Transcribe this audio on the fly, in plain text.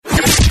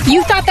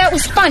You thought that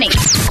was funny.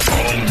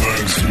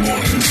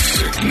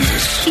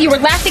 You were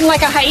laughing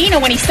like a hyena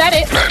when he said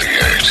it.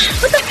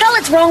 98. What the hell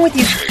is wrong with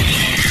you?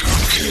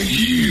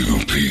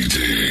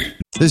 KUPD.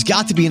 There's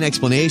got to be an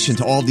explanation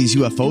to all these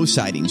UFO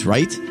sightings,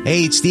 right?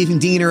 Hey, it's Stephen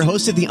Diener,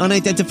 host of the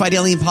Unidentified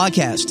Alien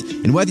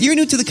Podcast. And whether you're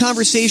new to the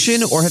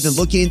conversation or have been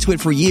looking into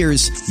it for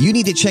years, you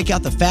need to check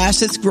out the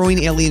fastest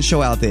growing alien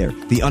show out there,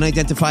 the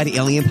Unidentified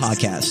Alien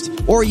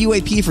Podcast, or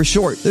UAP for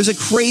short. There's a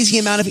crazy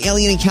amount of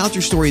alien encounter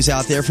stories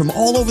out there from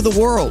all over the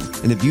world.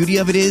 And the beauty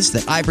of it is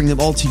that I bring them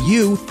all to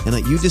you and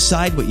let you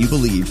decide what you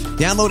believe.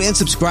 Download and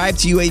subscribe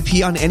to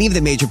UAP on any of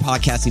the major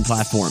podcasting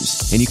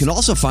platforms. And you can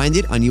also find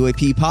it on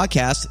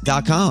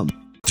UAPpodcast.com.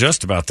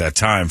 Just about that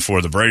time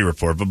for the Brady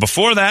Report. But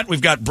before that,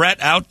 we've got Brett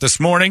out this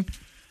morning,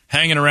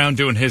 hanging around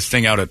doing his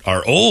thing out at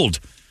our old,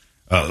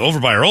 over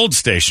by our old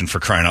station, for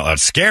crying out loud.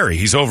 Scary.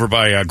 He's over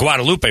by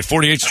Guadalupe,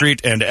 48th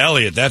Street and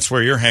Elliott. That's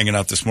where you're hanging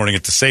out this morning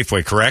at the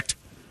Safeway, correct?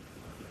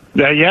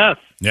 Yes.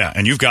 Yeah,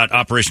 and you've got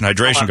Operation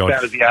Hydration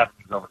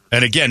going.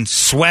 And again,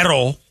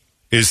 Suero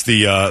is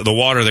the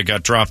water that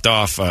got dropped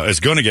off, is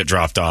going to get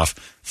dropped off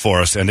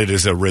for us, and it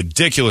is a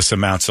ridiculous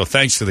amount. So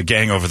thanks to the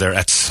gang over there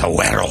at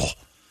Suero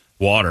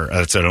water.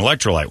 It's an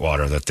electrolyte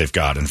water that they've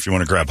got, and if you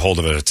want to grab hold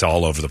of it, it's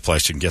all over the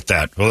place. You can get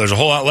that. Well, there's a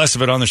whole lot less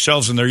of it on the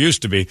shelves than there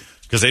used to be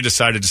because they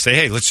decided to say,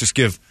 hey, let's just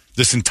give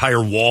this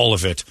entire wall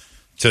of it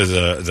to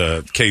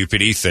the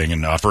KUPD thing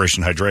and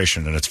Operation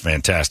Hydration, and it's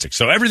fantastic.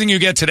 So everything you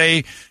get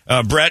today,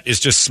 Brett, is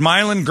just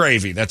smiling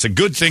gravy. That's a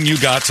good thing you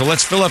got, so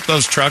let's fill up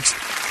those trucks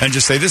and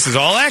just say this is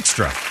all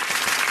extra.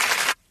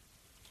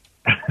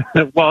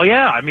 Well,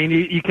 yeah. I mean,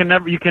 you can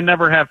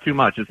never have too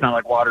much. It's not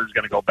like water is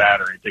going to go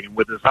bad or anything. And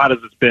with as hot as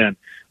it's been,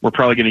 we're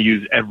probably going to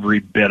use every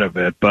bit of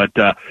it. But,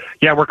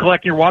 yeah, we're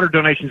collecting your water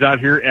donations out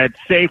here at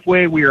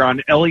Safeway. We are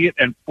on Elliott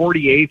and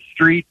 48th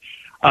Street.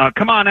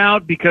 Come on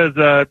out because,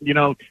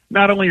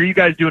 not only are you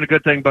guys doing a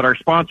good thing, but our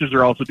sponsors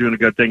are also doing a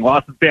good thing.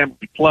 Lawson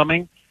Family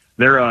Plumbing,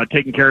 they're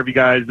taking care of you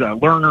guys.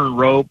 Lerner and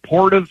Rowe,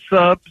 Porta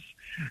Subs.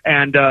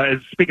 And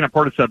speaking of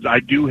Porta Subs, I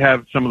do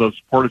have some of those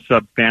Porta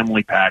Sub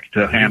family packs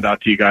to hand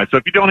out to you guys. So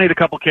if you donate a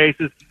couple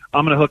cases,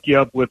 I'm going to hook you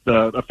up with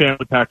a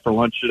family pack for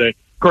lunch today.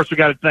 Of course, we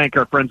got to thank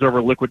our friends over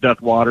at Liquid Death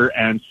Water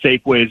and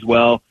Safeway as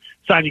well.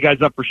 Sign you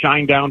guys up for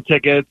Shinedown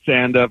tickets.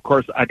 And, of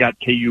course, I got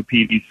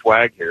KUPD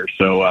swag here.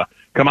 So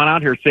come on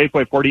out here,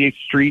 Safeway, 48th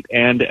Street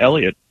and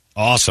Elliott.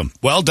 Awesome.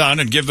 Well done,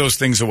 and give those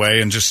things away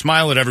and just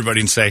smile at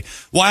everybody and say,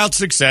 wild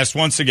success.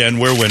 Once again,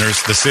 we're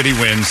winners. The city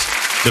wins.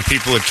 The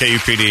people at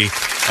KUPD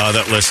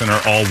that listen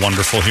are all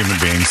wonderful human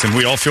beings, and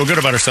we all feel good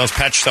about ourselves.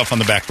 Pat yourself on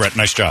the back, Brett.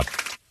 Nice job.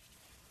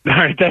 All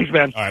right, thanks,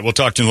 man. All right, we'll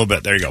talk to you in a little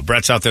bit. There you go.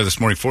 Brett's out there this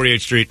morning,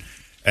 48th Street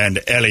and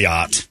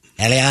Elliott.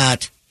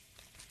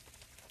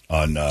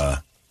 On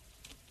at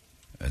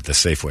the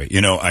Safeway.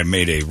 You know, I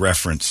made a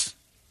reference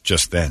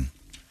just then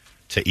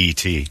to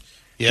E.T.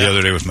 the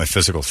other day with my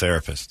physical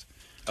therapist.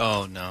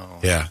 Oh, no.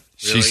 Yeah.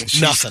 Really?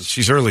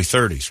 She's early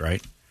 30s,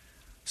 right?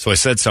 So I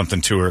said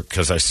something to her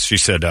because she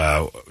said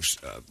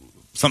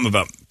something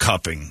about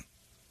cupping.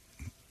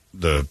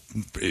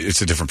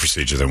 It's a different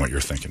procedure than what you're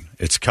thinking.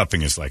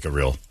 Cupping is like a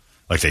real,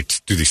 like they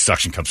do these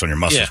suction cups on your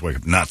muscles.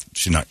 Yeah.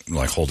 She's not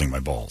like holding my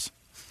balls,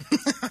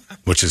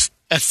 which is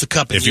that's the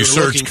cupping. If you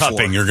search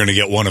cupping, you're going to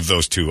get one of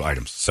those two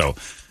items. So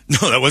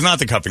no, that was not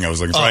the cupping I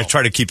was looking for. I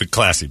try to keep it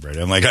classy, Brady.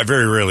 I'm like, I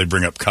very rarely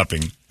bring up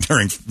cupping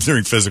during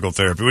physical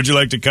therapy. Would you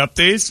like to cup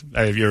these?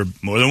 You're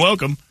more than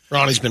welcome.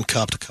 Ronnie's been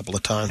cupped a couple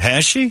of times.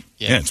 Has she?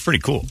 Yeah, it's pretty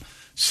cool.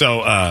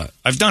 So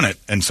I've done it.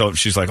 And so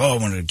she's like, I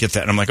wanted to get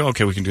that. And I'm like,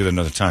 okay, we can do that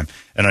another time.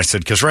 And I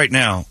said, because right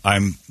now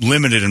I'm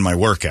limited in my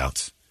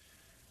workouts.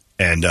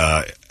 And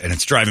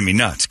it's driving me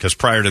nuts because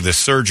prior to this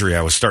surgery,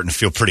 I was starting to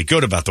feel pretty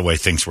good about the way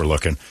things were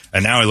looking.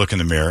 And now I look in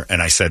the mirror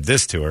and I said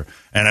this to her,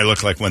 and I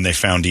look like when they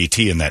found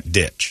E.T. in that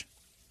ditch.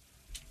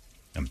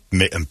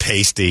 I'm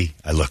pasty.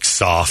 I look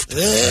soft.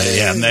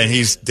 And then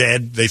he's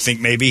dead. They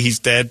think maybe he's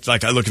dead.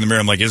 Like I look in the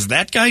mirror, I'm like, is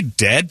that guy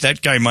dead?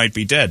 That guy might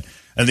be dead.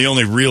 And the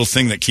only real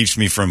thing that keeps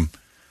me from,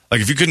 like,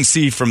 if you couldn't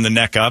see from the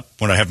neck up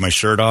when I have my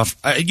shirt off,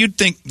 you'd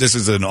think this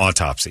is an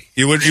autopsy.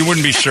 You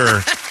wouldn't be sure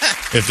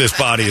if this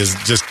body is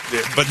just.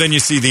 But then you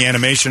see the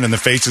animation and the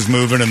face is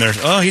moving, and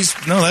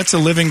that's a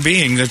living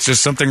being. That's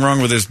just something wrong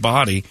with his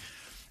body.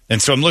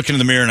 And so I'm looking in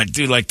the mirror, and I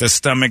do like the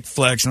stomach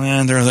flex,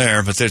 and they're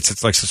there. But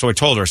it's like, so I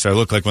told her, I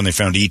look like when they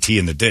found E.T.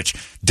 in the ditch.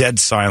 Dead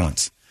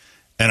silence.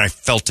 And I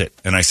felt it.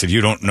 And I said,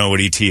 you don't know what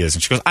E.T. is.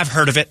 And she goes, I've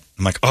heard of it.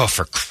 I'm like, oh,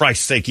 for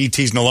Christ's sake,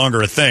 E.T.'s no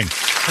longer a thing.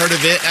 Heard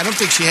of it? I don't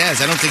think she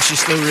has. I don't think she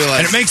still realizes.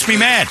 And it makes me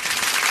mad.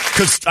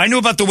 Because I knew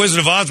about the Wizard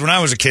of Oz when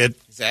I was a kid.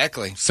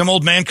 Exactly. Some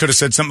old man could have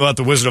said something about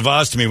the Wizard of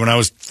Oz to me when I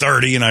was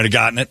 30, and I'd have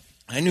gotten it.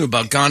 I knew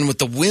about Gone with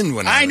the Wind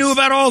when I knew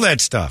about all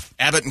that stuff.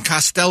 Abbott and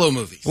Costello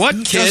movies. What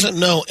Who kid doesn't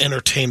know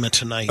Entertainment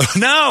Tonight?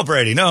 No,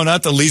 Brady. No,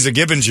 not the Lisa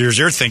Gibbons years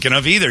you're thinking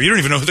of either. You don't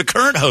even know who the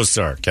current hosts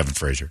are. Kevin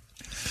Frazier.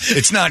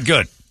 It's not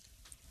good.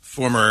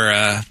 Former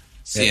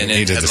CNN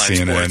he did the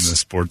CNN sports. and the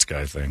sports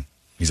guy thing.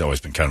 He's always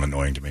been kind of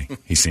annoying to me.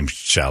 He seems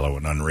shallow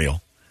and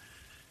unreal.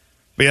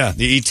 But yeah,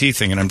 the E.T.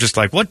 thing, and I'm just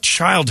like, what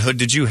childhood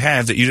did you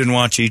have that you didn't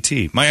watch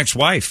E.T.? My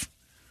ex-wife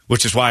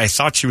which is why I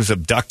thought she was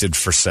abducted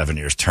for 7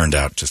 years. Turned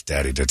out just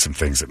Daddy did some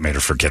things that made her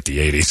forget the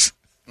 80s.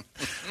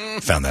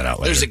 Found that out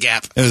later. There's a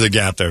gap. There's a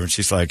gap there. And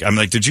she's like, I'm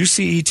like, did you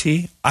see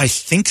E.T.? I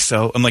think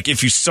so. I'm like,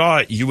 if you saw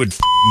it, you would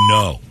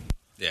know.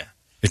 Yeah.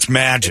 It's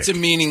magic. It's a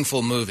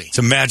meaningful movie. It's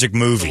a magic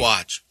movie. To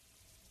watch.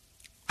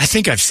 I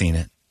think I've seen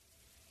it.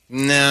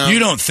 No. You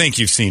don't think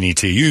you've seen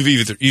E.T.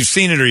 You've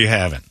seen it or you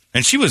haven't.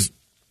 And she was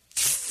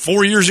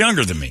 4 years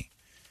younger than me.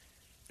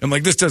 I'm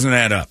like, this doesn't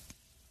add up.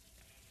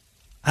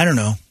 I don't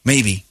know.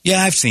 Maybe.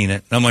 Yeah, I've seen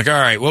it. I'm like, all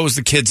right, what was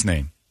the kid's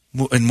name?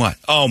 And what?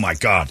 Oh, my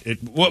God.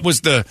 What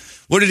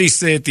did he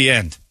say at the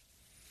end?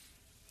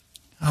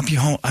 I'll be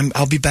home.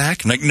 I'll be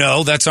back. I'm like,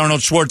 no, that's Arnold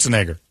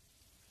Schwarzenegger.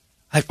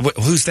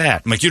 Who's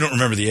that? I'm like, you don't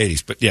remember the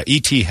 80s. But, yeah,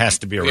 E.T. has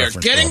to be a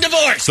reference. We are getting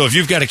divorced. So if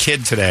you've got a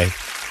kid today,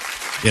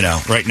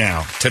 right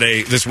now,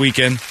 today, this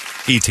weekend,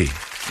 E.T.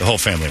 The whole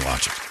family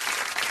watch it.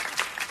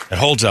 It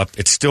holds up.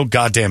 It's still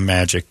goddamn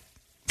magic.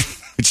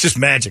 It's just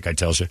magic, I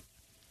tells you.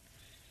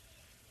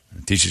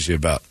 It teaches you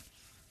about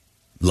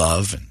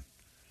love and,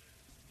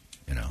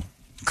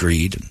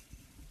 greed and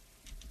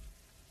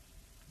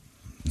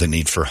the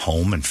need for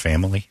home and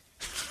family.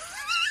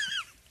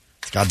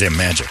 It's goddamn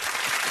magic.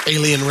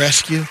 Alien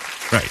Rescue.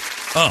 Right.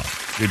 Oh,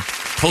 it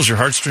pulls your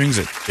heartstrings.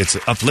 It's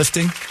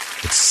uplifting.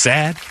 It's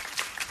sad.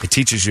 It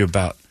teaches you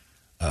about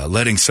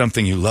letting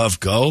something you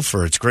love go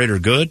for its greater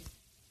good.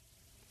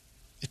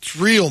 It's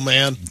real,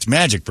 man. It's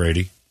magic,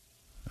 Brady.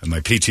 And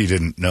my PT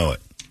didn't know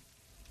it.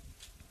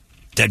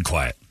 Dead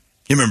quiet.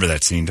 You remember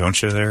that scene,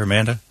 don't you, there,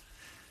 Amanda?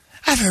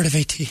 I've heard of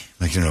AT.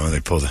 Like,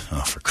 they pull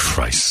for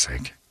Christ's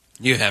sake.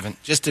 You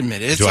haven't. Just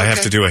admit it. Do I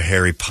have to do a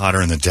Harry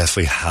Potter and the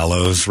Deathly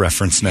Hallows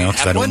reference now?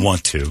 Because I don't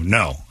want to.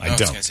 No, I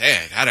don't. I was going to say,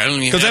 I don't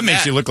even Because that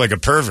makes you look like a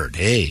pervert.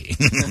 Hey,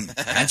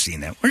 I've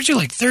seen that. Weren't you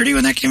like 30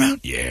 when that came out?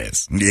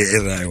 Yes.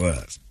 Yes, I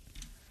was.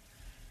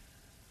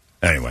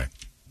 Anyway.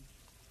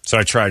 So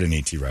I tried an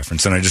E.T.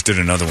 reference, and I just did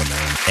another one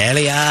there.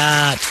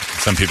 Elliot!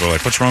 Some people are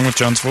like, what's wrong with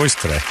John's voice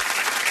today?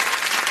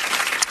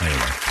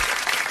 Anyway.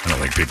 I don't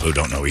think people who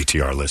don't know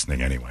E.T. are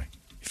listening anyway.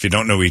 If you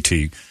don't know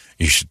E.T.,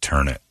 you should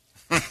turn it.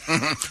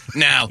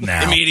 Now.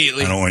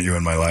 Immediately. I don't want you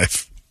in my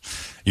life.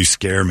 You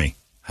scare me.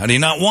 How do you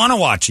not want to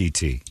watch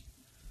E.T.?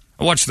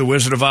 I watched The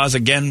Wizard of Oz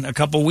again a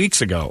couple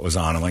weeks ago. It was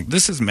on. I'm like,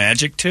 this is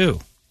magic, too.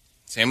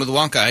 Same with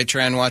Wonka. I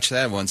try and watch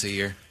that once a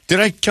year.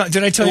 Did I tell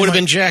you? It would have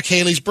been Jack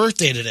Haley's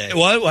birthday today.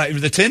 What?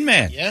 The Tin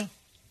Man? Yeah.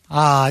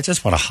 I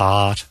just want a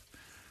heart.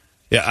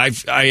 Yeah,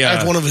 I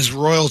have one of his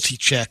royalty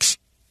checks.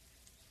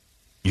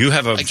 You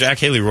have a Jack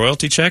Haley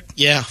royalty check?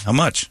 Yeah. How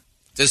much?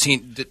 Does he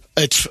steal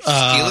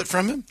it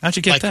from him? How'd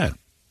you get that?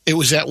 It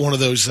was at one of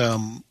those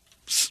silent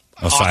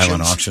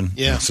auction?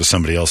 Yeah. So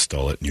somebody else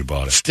stole it and you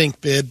bought it.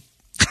 Stink bid.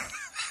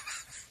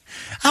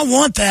 I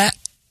want that.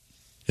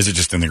 Is it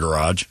just in the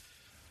garage?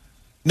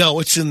 No,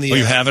 it's in the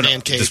you have it man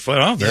cave. Display.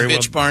 Oh, very well.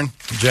 Bitch barn.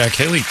 Jack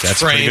Haley.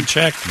 That's a pretty good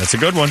check. That's a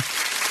good one.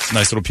 It's a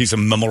nice little piece of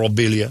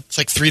memorabilia. It's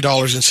like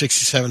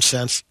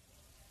 $3.67.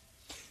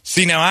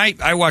 See, now,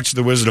 I watched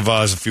The Wizard of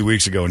Oz a few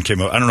weeks ago and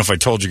came out. I don't know if I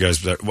told you guys,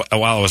 but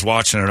while I was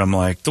watching it, I'm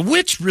like, the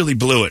witch really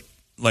blew it,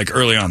 like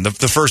early on. The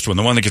first one,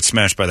 the one that gets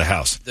smashed by the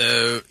house.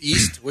 The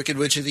East, Wicked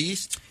Witch of the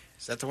East?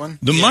 Is that the one?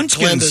 The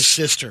Munchkins. Glenda's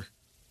sister.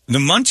 The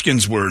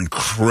Munchkins were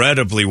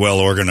incredibly well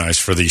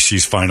organized for the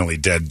She's Finally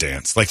Dead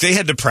dance. Like, they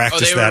had to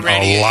practice that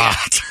a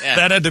lot. Yeah.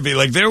 That had to be,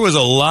 like, there was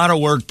a lot of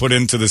work put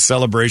into the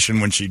celebration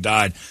when she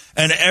died.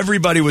 And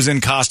everybody was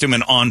in costume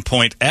and on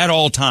point at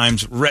all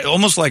times,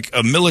 almost like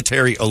a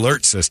military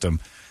alert system.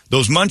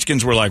 Those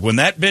Munchkins were like, when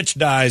that bitch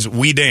dies,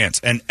 we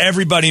dance. And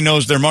everybody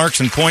knows their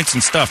marks and points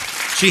and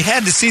stuff. She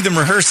had to see them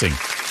rehearsing.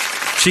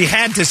 She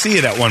had to see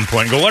it at one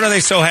point and go, what are they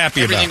so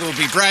happy about? Everything will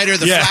be brighter.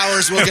 The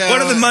flowers will go.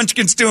 What are the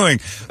Munchkins doing?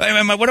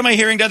 What am I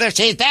hearing down there?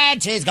 She's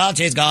dead. She's gone.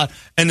 She's gone.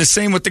 And the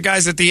same with the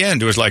guys at the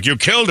end. It was like, you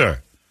killed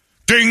her.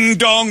 Ding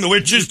dong. The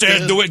witch is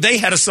dead. They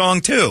had a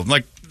song too.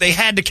 Like, they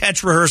had to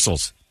catch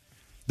rehearsals.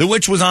 The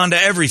witch was on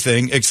to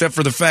everything except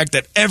for the fact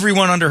that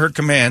everyone under her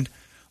command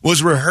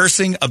was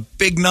rehearsing a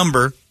big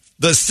number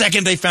the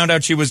second they found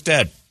out she was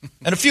dead.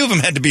 And a few of them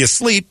had to be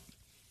asleep.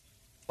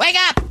 Wake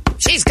up.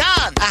 She's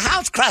gone. A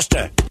house crushed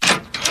her.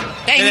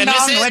 Ding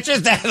dong, which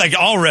is that? Like,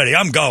 already,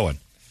 I'm going.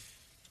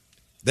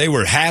 They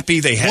were happy.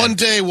 They had one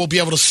day we'll be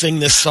able to sing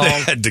this song.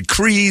 They had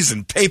decrees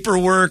and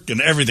paperwork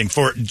and everything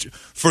for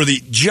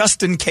the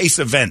just in case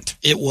event.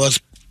 It was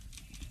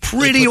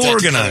pretty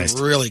organized,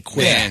 really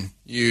quick. Man,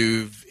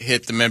 you've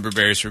hit the member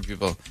berries for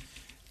people.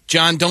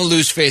 John, don't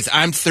lose faith.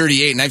 I'm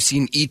 38 and I've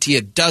seen E.T.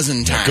 a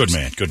dozen times. Good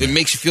man. Good man. It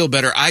makes you feel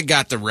better. I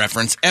got the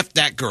reference. F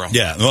that girl.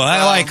 Yeah, well,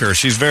 I like her.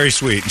 She's very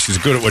sweet and she's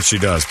good at what she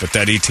does. But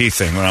that E.T.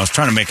 thing, when I was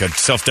trying to make a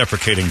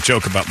self-deprecating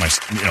joke about my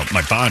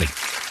body,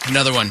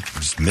 another one, I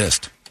just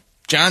missed.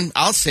 John,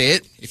 I'll say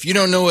it. If you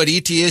don't know what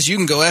E.T. is, you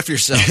can go F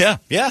yourself.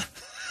 Yeah.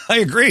 I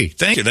agree.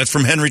 Thank you. That's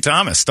from Henry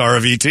Thomas, star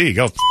of E.T.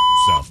 Go F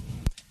yourself.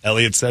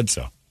 Elliot said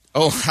so.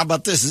 Oh, how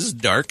about this? This is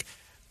dark.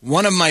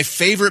 One of my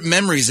favorite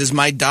memories is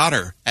my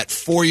daughter at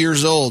 4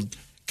 years old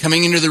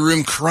coming into the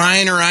room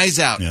crying her eyes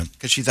out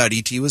because she thought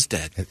E.T. was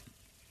dead.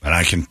 And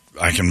I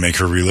can make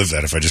her relive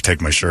that if I just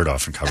take my shirt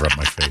off and cover up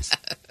my face.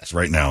 'Cause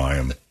right now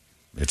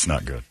it's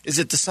not good. Is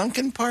it the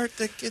sunken part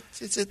that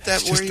gets? Is it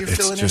that where you're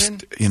filling it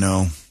in? You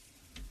know,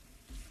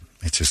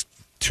 it's just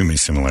too many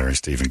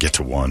similarities to even get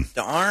to one.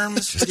 The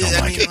arms? Just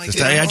don't like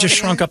it. I just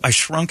shrunk up. I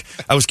shrunk.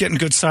 I was getting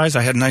good size.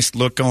 I had a nice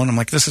look going. I'm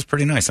like, this is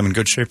pretty nice. I'm in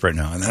good shape right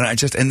now.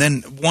 And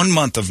then 1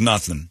 month of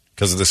nothing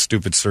because of this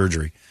stupid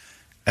surgery,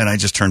 and I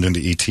just turned into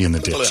E.T. in the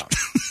ditch.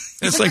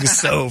 It's like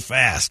so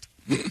fast,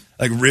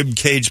 like rib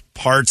cage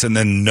parts, and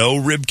then no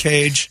rib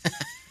cage.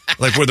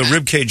 Like where the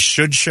rib cage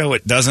should show,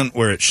 it doesn't.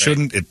 Where it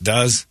shouldn't, it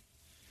does.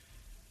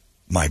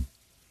 My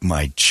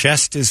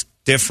chest is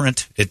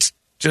different. It's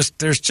just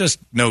there's just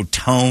no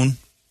tone.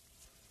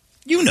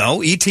 You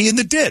know, E.T. in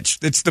the ditch.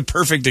 It's the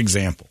perfect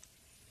example.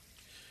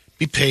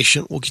 Be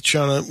patient. We'll get you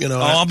on a,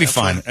 I'll be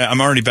fine. I'm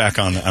already back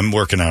on. I'm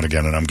working out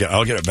again, and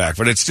I'll get it back.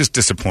 But it's just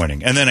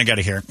disappointing. And then I got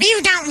to hear,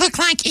 you don't look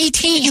like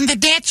E.T. in the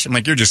ditch. I'm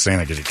like, you're just saying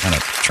that because you're kind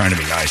of trying to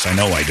be nice. I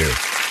know I do.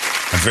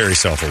 I'm very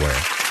self-aware.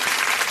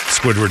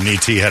 Squidward and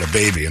E.T. had a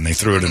baby, and they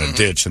threw it in a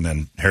ditch, and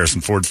then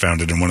Harrison Ford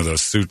found it in one of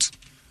those suits.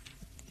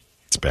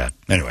 It's bad.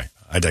 Anyway,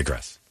 I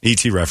digress.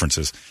 E.T.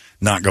 references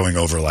not going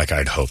over like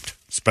I'd hoped,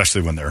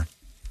 especially when they're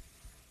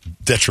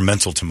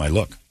detrimental to my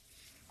look.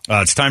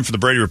 It's time for the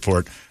Brady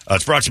Report.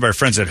 It's brought to you by our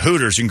friends at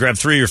Hooters. You can grab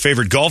 3 of your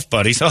favorite golf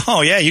buddies.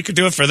 Oh, yeah, you could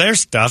do it for their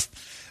stuff.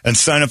 And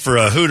sign up for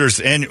a Hooters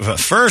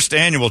first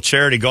annual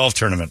charity golf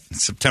tournament.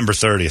 It's September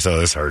 30th. Oh,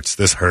 this hurts.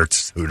 This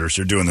hurts, Hooters.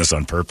 You're doing this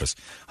on purpose.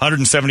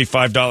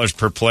 $175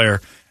 per player.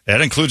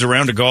 That includes a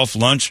round of golf,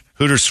 lunch,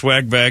 Hooters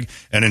swag bag,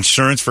 and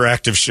insurance for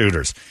active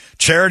shooters.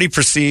 Charity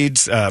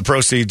proceeds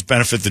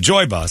benefit the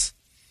Joy Bus.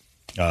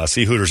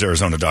 See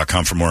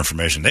HootersArizona.com for more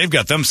information. They've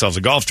got themselves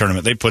a golf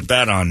tournament. They put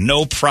that on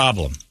no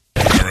problem.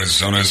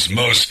 Arizona's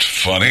most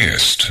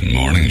funniest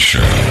morning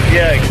show.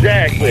 Yeah,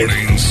 exactly.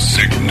 Morning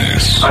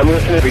Sickness. I'm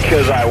listening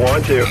because I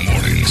want to.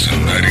 Mornings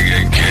at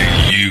 98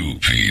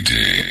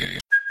 KUPD.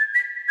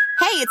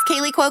 Hey, it's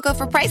Kaylee Cuoco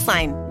for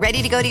Priceline.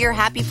 Ready to go to your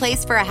happy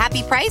place for a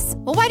happy price?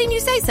 Well, why didn't you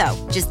say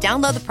so? Just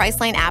download the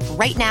Priceline app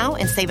right now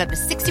and save up to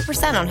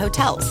 60% on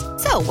hotels.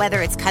 So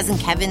whether it's Cousin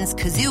Kevin's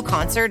Kazoo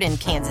Concert in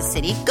Kansas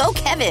City, go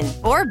Kevin,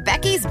 or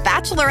Becky's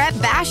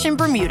Bachelorette Bash in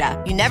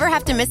Bermuda, you never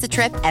have to miss a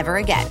trip ever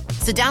again.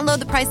 So download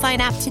the Priceline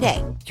app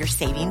today. Your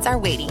savings are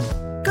waiting.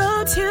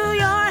 Go to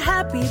your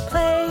happy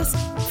place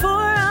for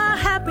a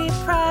happy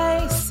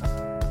price.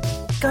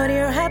 Go to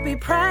your happy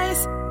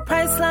price,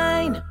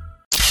 Priceline.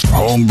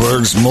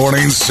 Holmberg's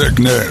Morning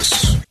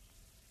Sickness.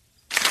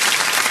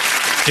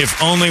 If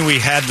only we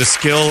had the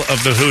skill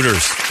of the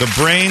Hooters, the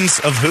brains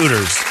of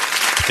Hooters.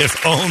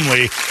 If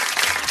only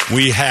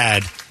we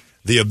had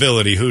the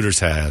ability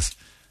Hooters has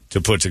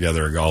to put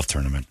together a golf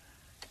tournament.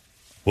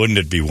 Wouldn't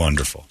it be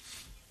wonderful?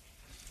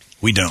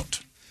 We don't.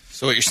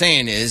 So what you're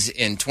saying is,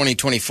 in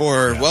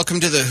 2024, welcome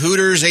to the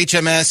Hooters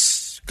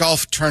HMS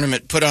golf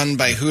tournament put on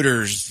by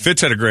Hooters.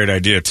 Fitz had a great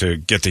idea to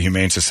get the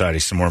Humane Society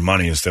some more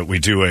money, is that we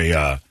do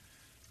a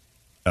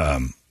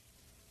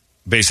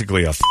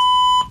basically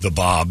the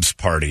Bob's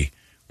party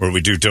where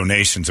we do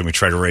donations and we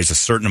try to raise a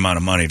certain amount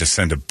of money to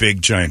send a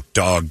big giant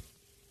dog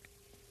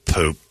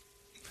poop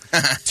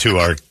to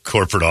our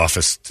corporate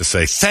office to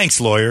say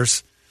thanks,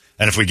 lawyers.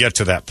 And if we get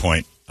to that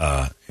point,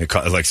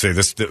 like say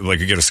this, like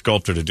you get a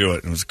sculptor to do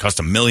it and it cost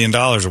 $1 million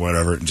or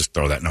whatever, and just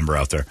throw that number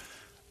out there.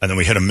 And then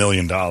we hit $1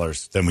 million,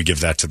 then we give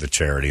that to the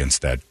charity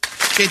instead.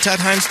 Okay, Todd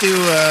Himes do.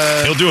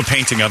 He'll do a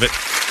painting of it.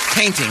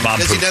 Painting.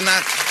 Does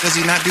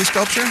he not do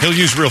sculpture? He'll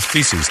use real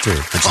feces too,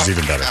 which is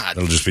even better. God.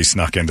 It'll just be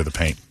snuck into the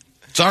paint.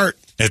 It's art.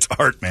 It's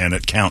art, man.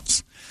 It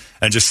counts.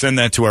 And just send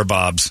that to our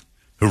Bobs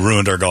who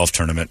ruined our golf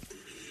tournament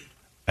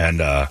and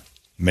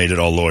made it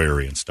all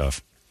lawyery and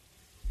stuff.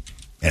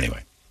 Anyway,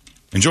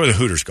 enjoy the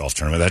Hooters golf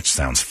tournament. That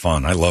sounds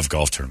fun. I love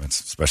golf tournaments,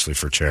 especially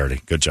for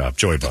charity. Good job.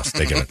 Joy Bus.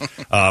 They get it.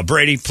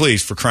 Brady,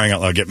 please, for crying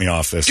out loud, get me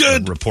off this.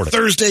 Good. Report it.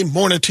 Thursday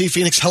morning to you,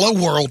 Phoenix. Hello,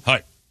 world.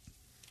 Hi.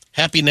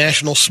 Happy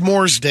National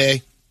S'mores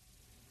Day.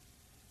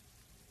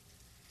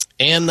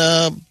 And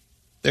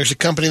there's a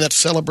company that's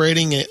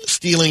stealing a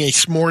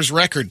s'mores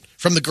record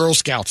from the Girl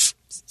Scouts.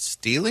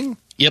 Stealing?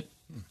 Yep.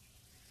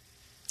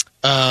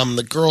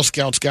 The Girl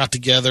Scouts got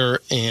together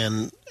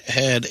and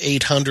had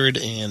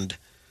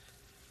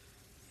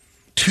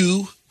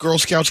 802 Girl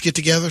Scouts get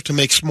together to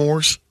make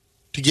s'mores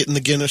to get in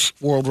the Guinness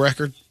World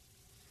Record.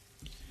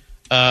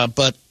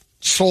 But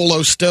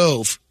Solo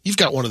Stove, you've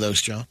got one of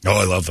those, John.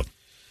 Oh, I love them.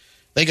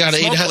 They got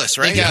Smokeless,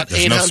 right? They got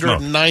There's no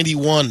smoke.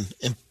 891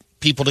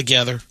 people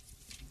together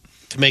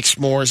to make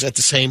s'mores at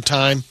the same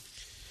time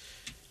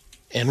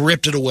and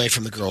ripped it away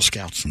from the Girl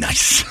Scouts.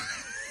 Nice.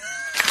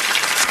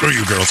 Screw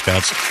you, Girl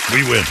Scouts.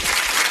 We win.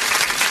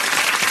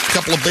 A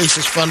couple of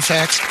basis fun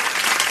facts.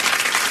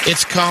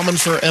 It's common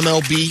for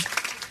MLB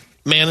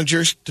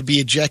managers to be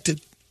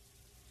ejected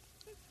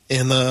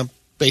in the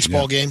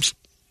baseball games.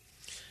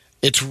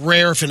 It's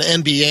rare if an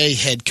NBA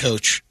head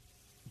coach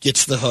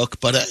gets the hook,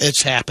 but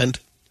it's happened.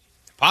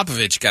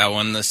 Popovich got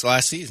one this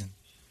last season.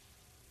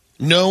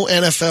 No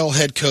NFL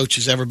head coach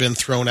has ever been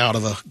thrown out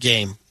of a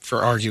game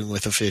for arguing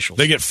with officials.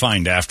 They get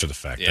fined after the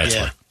fact. Yeah. That's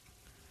Yeah. right.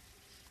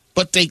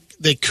 But they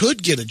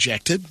could get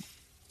ejected,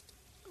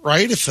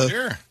 right? If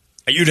Sure.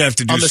 You'd have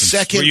to do On the some,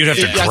 second- you'd have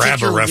to I think grab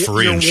a you're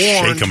referee and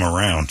shake warned. him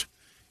around.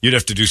 You'd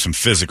have to do some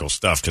physical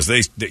stuff because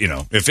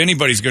if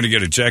anybody's going to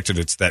get ejected,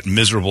 it's that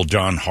miserable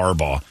John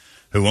Harbaugh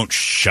who won't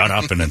shut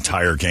up an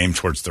entire game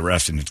towards the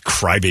refs and his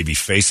crybaby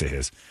face of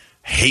his.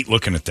 Hate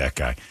looking at that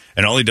guy.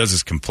 And all he does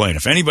is complain.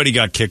 If anybody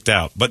got kicked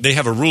out, but they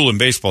have a rule in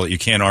baseball that you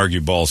can't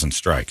argue balls and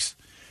strikes.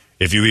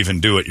 If you even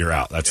do it, you're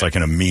out. That's like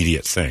an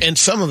immediate thing. And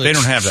some of it, they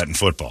don't have that in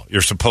football.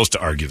 You're supposed to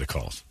argue the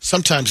calls.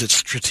 Sometimes it's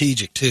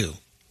strategic, too.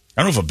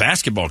 I don't know if a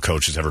basketball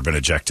coach has ever been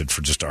ejected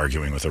for just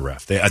arguing with a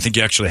ref. I think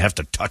you actually have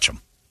to touch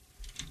them.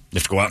 You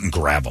have to go out and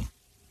grab them.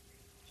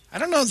 I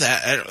don't know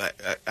that.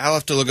 I'll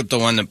have to look up the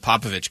one that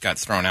Popovich got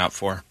thrown out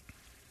for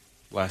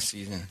last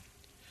season.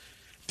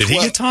 Did he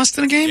get tossed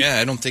in a game? Yeah,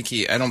 I don't think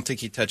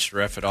he touched the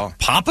ref at all.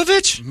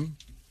 Popovich? Mm-hmm.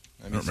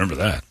 I don't remember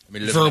that.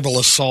 Verbal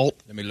assault.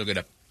 Let me look it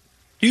up.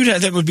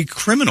 That would be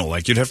criminal.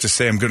 Like, you'd have to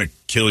say, I'm going to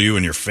kill you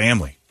and your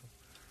family.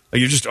 Like,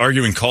 you're just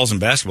arguing calls in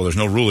basketball. There's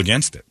no rule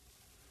against it.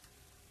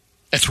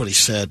 That's what he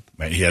said.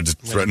 Man, he had to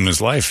threaten his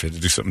life. He had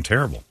to do something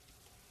terrible.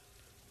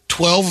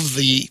 12 of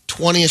the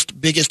 20th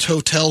biggest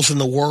hotels in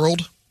the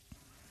world,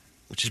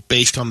 which is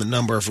based on the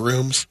number of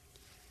rooms,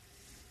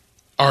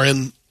 are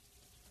on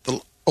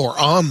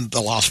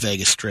the Las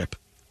Vegas Strip.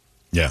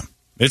 Yeah,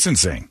 it's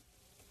insane.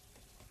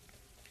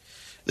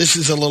 This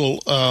is a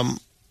little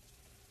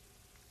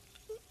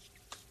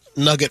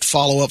nugget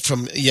follow-up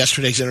from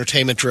yesterday's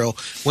entertainment drill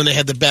when they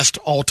had the best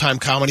all-time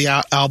comedy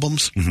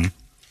albums. Mm-hmm.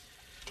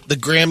 The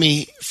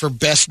Grammy for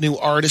Best New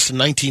Artist in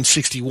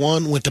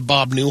 1961 went to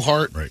Bob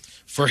Newhart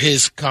for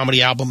his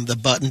comedy album, The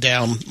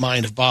Button-Down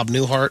Mind of Bob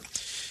Newhart.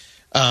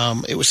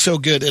 It was so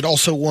good. It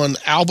also won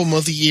Album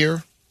of the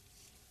Year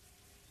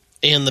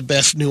and the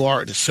Best New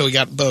Artist. So he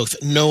got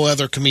both. No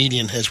other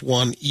comedian has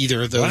won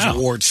either of those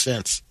awards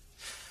since.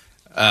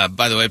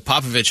 By the way,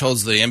 Popovich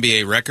holds the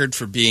NBA record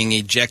for being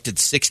ejected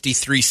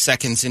 63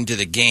 seconds into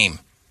the game.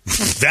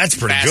 That's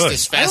pretty good.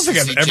 I don't think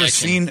I've ever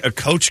seen a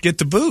coach get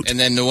the boot. And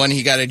then the one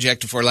he got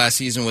ejected for last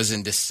season was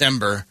in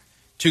December.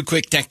 2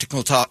 quick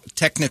technical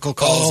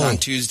calls on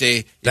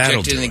Tuesday.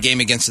 Ejected in the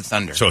game against the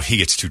Thunder. So if he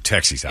gets 2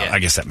 techs, he's out. Yeah. I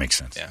guess that makes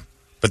sense. Yeah.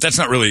 But that's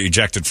not really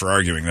ejected for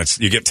arguing. That's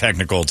you get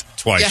technical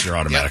twice, you're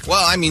automatically. Yeah.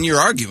 Well, I mean, you're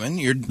arguing.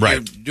 You're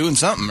doing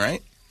something,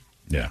 right?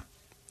 Yeah.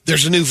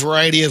 There's a new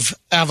variety of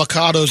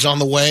avocados on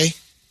the way.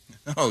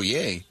 Oh,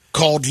 yay.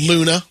 Called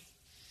Luna.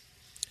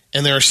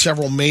 And there are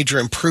several major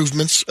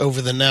improvements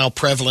over the now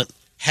prevalent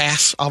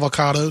Hass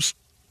avocados.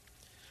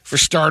 For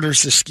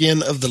starters, the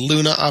skin of the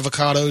Luna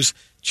avocados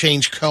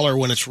change color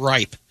when it's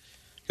ripe.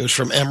 It goes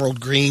from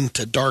emerald green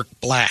to dark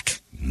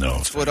black. No.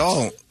 That's what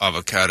all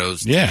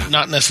avocados do. Yeah.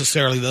 Not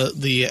necessarily.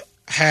 The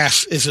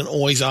Hass isn't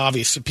always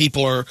obvious. So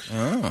people are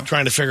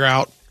trying to figure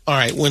out, all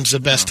right, when's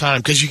the best time?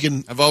 Because you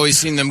can... I've always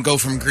seen them go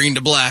from green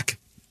to black.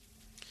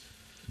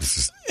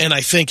 And I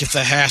think if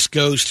the Hass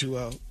goes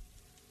to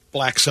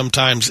black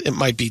sometimes, it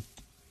might be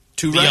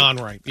beyond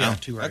ripe. Yeah,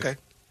 too ripe. Okay.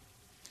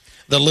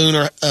 The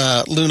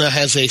Luna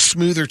has a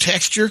smoother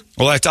texture.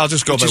 Well, I'll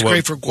just go by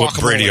what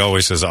Brady guacamole.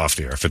 always says off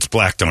the air. If it's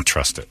black, don't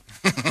trust it.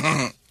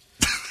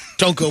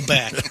 Don't go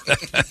back.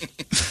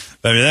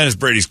 I mean, that is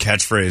Brady's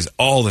catchphrase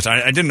all the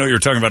time. I didn't know you were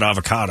talking about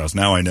avocados.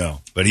 Now I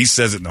know. But he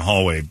says it in the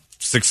hallway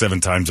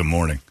 6-7 times a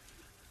morning.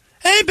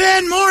 Hey,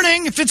 Ben,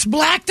 morning. If it's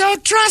black,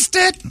 don't trust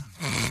it.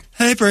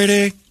 Hey,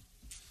 Brady.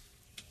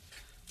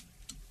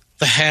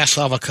 The Hass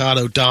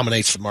avocado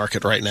dominates the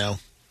market right now.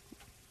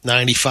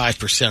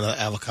 95% of the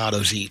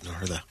avocados eaten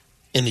are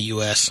in the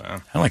U.S.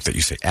 I like that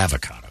you say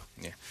avocado.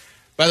 Yeah.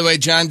 By the way,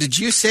 John, did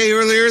you say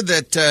earlier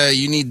that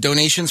you need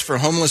donations for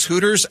homeless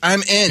Hooters?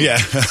 I'm in. Yeah.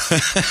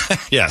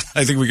 Yeah,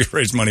 I think we could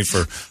raise money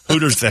for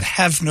Hooters that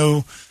have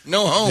no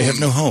home. They have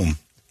no home.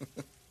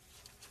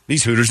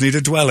 These Hooters need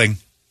a dwelling.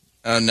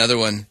 Another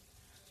one.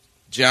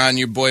 John,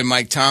 your boy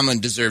Mike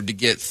Tomlin deserved to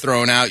get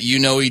thrown out. You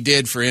know he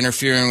did for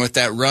interfering with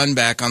that run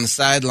back on the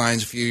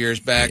sidelines a few years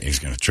back. He's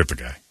going to trip a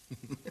guy.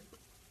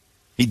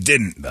 He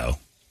didn't, though.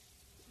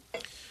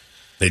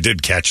 They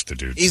did catch the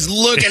dude. He's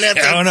looking at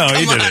the... Oh, no,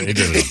 he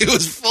did it. He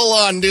was full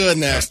on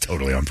doing that. That's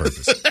totally on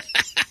purpose.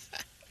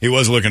 He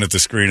was looking at the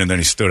screen, and then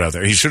he stood out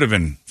there. He should have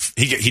been...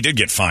 He did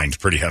get fined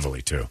pretty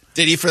heavily, too.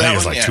 Did he for that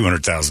one? I think it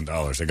was like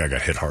 $200,000. That guy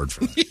got hit hard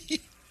for that.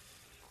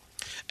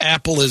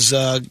 Apple is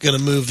going to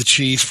move the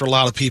cheese for a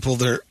lot of people.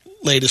 Their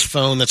latest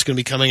phone that's going to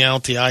be coming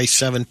out, the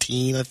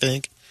i17, I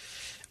think,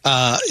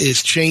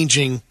 is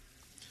changing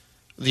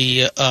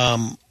the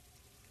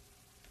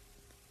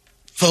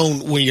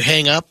phone when you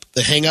hang up.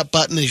 The hang up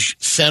button is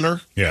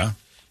center. Yeah.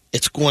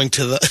 It's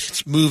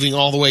moving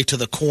all the way to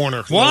the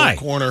corner. Why?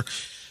 Corner.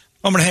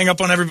 I'm going to hang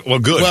up on everybody. Well,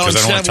 good, because I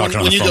don't want to talk on the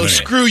phone. When you go anyway.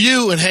 Screw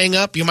you and hang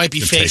up, you might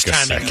be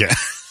FaceTiming.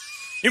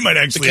 You might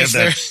actually have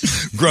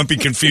that grumpy,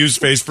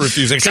 confused face for a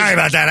few seconds. Sorry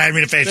about that. I didn't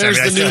mean to FaceTime.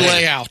 There's the new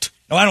layout.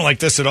 No, I don't like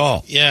this at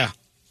all. Yeah.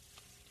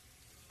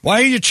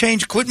 Why are you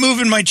changing? Quit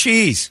moving my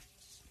cheese.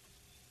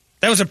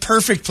 That was a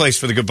perfect place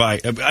for the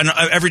goodbye.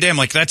 Every day I'm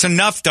like, that's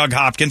enough, Doug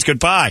Hopkins.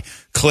 Goodbye.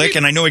 Click,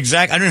 and I know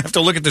exactly. I don't have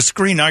to look at the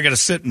screen. Now I got to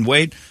sit and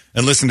wait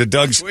and listen to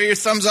Doug's. Where your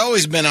thumb's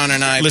always been on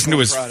an iPhone. Listen to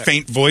his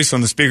faint voice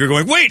on the speaker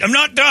going, wait, I'm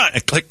not done. I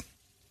click.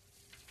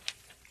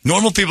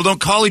 Normal people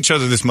don't call each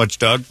other this much,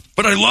 Doug,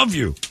 but I love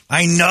you.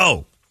 I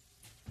know.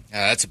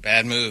 That's a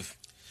bad move.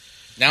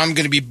 Now I'm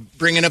going to be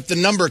bringing up the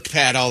number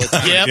pad all the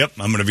time. Yep,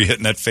 I'm going to be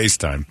hitting that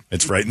FaceTime.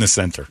 It's right in the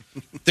center.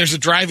 There's a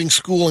driving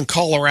school in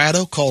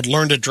Colorado called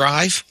Learn to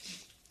Drive.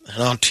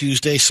 And on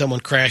Tuesday,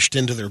 someone crashed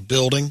into their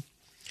building.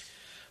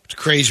 It's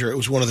crazier. It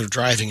was one of their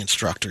driving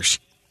instructors.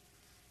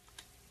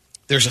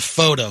 There's a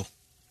photo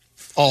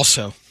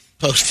also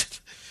posted.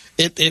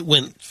 It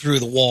went through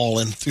the wall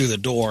and through the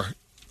door.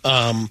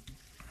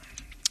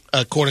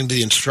 According to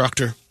the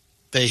instructor,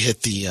 they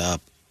hit the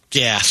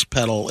gas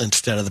pedal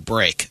instead of the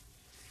brake.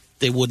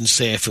 They wouldn't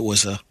say if it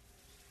was a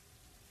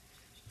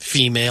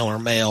female or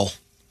male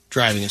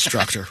driving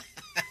instructor.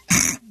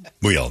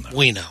 We all know.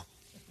 We know.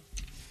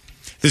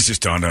 This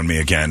just dawned on me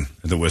again,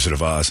 The Wizard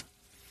of Oz.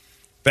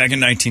 Back in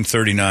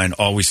 1939,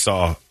 all we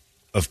saw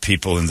of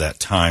people in that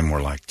time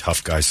were like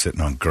tough guys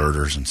sitting on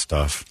girders and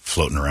stuff,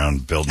 floating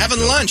around, building.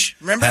 Having lunch,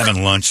 remember?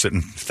 Having lunch,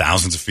 sitting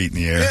thousands of feet in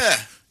the air. Yeah.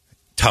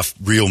 Tough,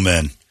 real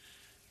men.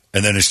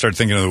 And then they start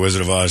thinking of The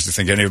Wizard of Oz. Do you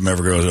think any of them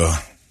ever goes,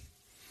 oh.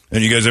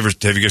 And have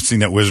you guys seen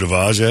that Wizard of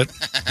Oz yet?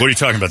 What are you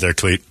talking about there,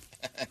 Cleet?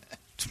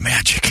 It's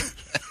magic.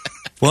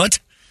 What?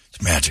 It's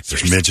magic.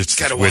 There's midgets,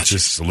 there's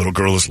witches, the little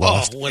girl is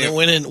lost. Oh,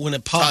 when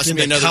it popped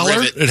into another color.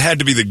 rivet. It had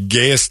to be the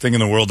gayest thing in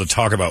the world to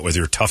talk about with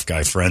your tough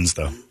guy friends,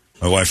 though.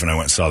 My wife and I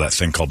went and saw that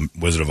thing called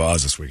Wizard of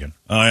Oz this weekend.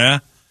 Oh, yeah?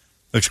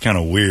 Looks kind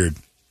of weird.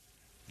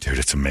 Dude,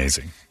 it's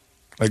amazing.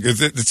 Like,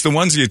 it's the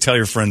ones you tell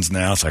your friends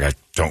now. It's like, I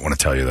don't want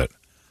to tell you that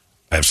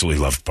I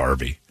absolutely loved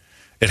Barbie.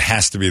 It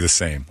has to be the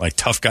same. Like,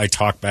 tough guy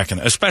talk back,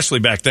 especially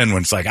back then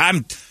when it's like, I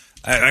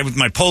with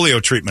my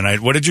polio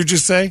treatment. What did you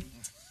just say?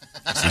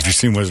 Have you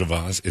seen Wizard of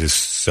Oz? It is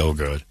so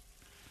good.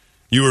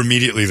 You were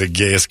immediately the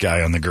gayest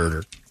guy on the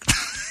girder.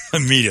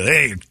 Immediately.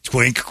 Hey,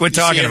 twink, quit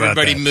talking about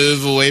that. Everybody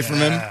move away from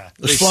him.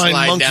 The flying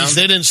monkeys, down.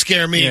 they didn't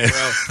scare me, bro.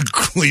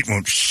 Cleet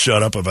won't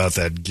shut up about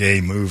that gay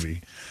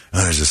movie.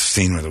 There's a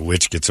scene where the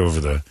witch gets over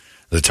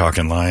the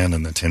talking lion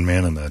and the Tin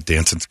Man and the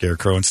dancing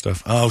scarecrow and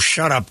stuff. Oh,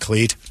 shut up,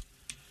 Cleet.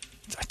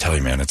 I tell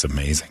you, man, it's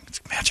amazing. It's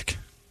magic.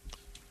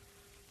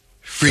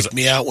 Freaked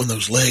me out when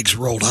those legs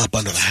rolled up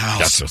under the house.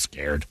 Got so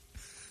scared.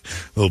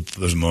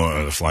 There's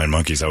more the flying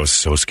monkeys. I was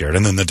so scared.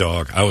 And then the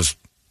dog. I was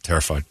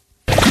terrified.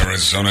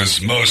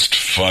 Arizona's most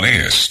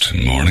funniest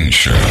morning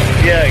show.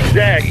 Yeah,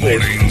 exactly.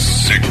 Morning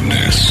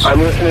Sickness.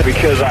 I'm listening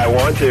because I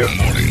want to.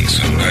 Mornings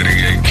of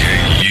 98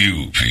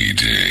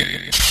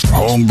 KUPD.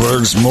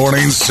 Holmberg's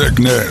Morning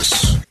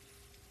Sickness.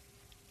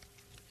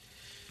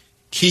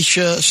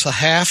 Keisha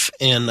Sahaf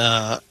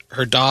and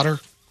her daughter,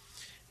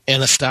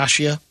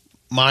 Anastasia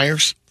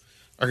Myers,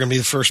 are going to be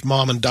the first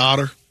mom and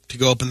daughter to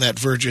go up in that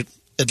Virgin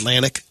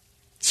Atlantic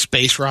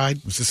space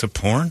ride. Was this a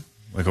porn?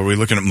 Like, are we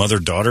looking at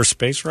mother-daughter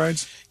space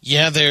rides?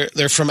 Yeah,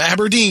 they're from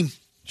Aberdeen.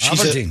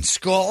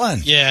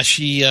 Scotland. Yeah,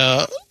 she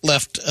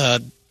left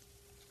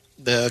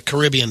the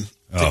Caribbean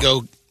to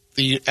go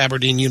the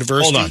Aberdeen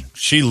University. Hold on.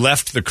 She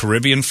left the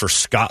Caribbean for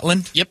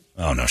Scotland? Yep.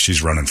 Oh, no,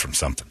 she's running from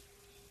something.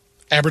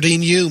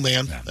 Aberdeen U,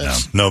 man. No,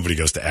 nobody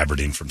goes to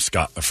Aberdeen from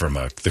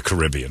the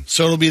Caribbean.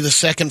 So it'll be the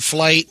second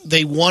flight.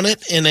 They won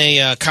it in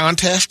a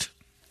contest,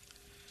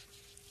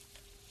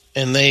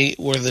 and they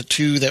were the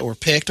two that were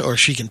picked, or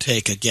she can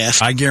take a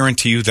guess. I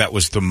guarantee you that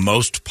was the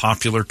most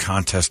popular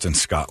contest in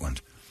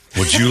Scotland.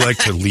 Would you like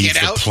to leave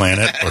the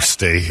planet or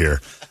stay here?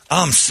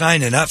 I'm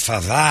signing up for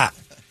that.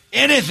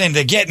 Anything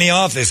to get me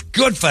off this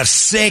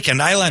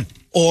godforsaken island.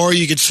 Or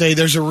you could say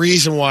there's a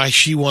reason why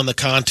she won the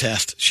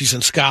contest. She's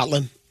in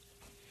Scotland.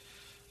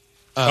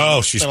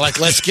 She's like,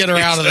 let's get her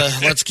out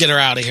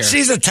of here.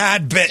 She's a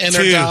tad bit and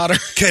too her daughter.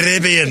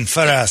 Caribbean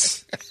for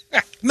us.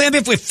 Maybe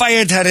if we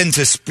fired her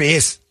into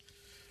space.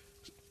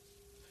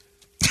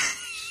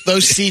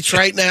 Those seats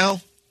right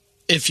now,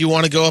 if you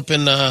want to go up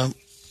in the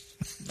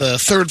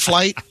third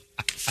flight,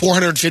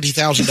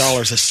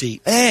 $450,000 a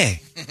seat.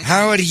 Hey,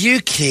 how are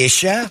you,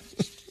 Keisha?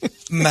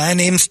 My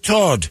name's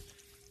Todd.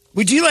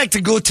 Would you like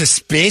to go to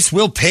space?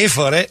 We'll pay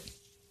for it.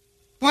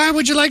 Why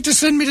would you like to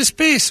send me to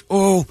space?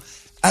 Oh,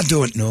 I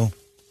don't know.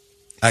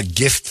 A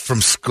gift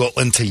from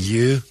Scotland to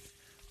you,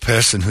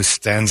 person who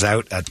stands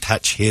out a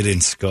touch here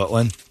in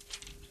Scotland.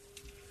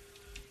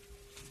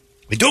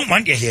 We don't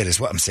want you here, is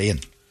what I'm saying.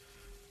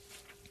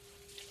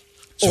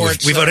 So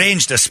we've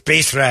arranged a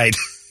space ride.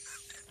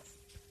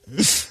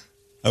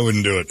 I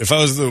wouldn't do it. If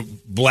I was the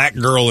black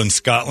girl in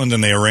Scotland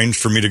and they arranged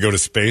for me to go to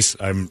space,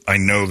 I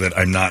know that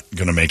I'm not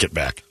going to make it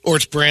back. Or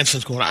it's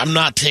Branson's going, I'm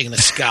not taking a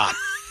Scot.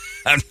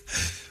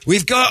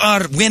 We've got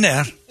our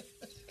winner.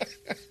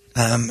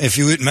 If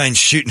you wouldn't mind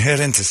shooting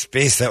her into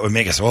space, that would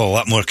make us all a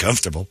lot more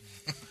comfortable.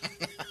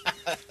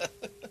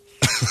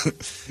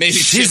 Maybe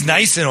she's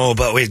nice and all,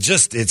 but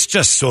it's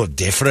just so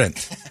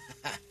different.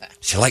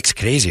 She likes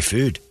crazy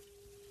food.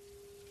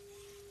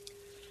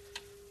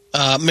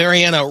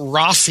 Mariana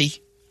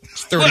Rossi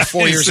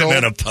 34 years Sitting old.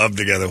 in a pub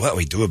together. What do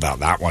we do about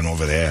that one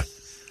over there?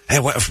 Hey,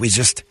 what if we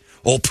just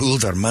all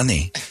pooled our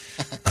money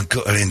and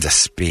got her into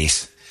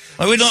space?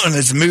 Well, we don't.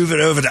 Let's move it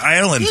over to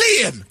Ireland.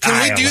 Liam,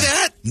 can we do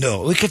that?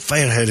 No, we could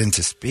fire her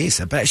into space.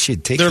 I bet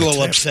she'd take. They're a the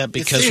little trip. upset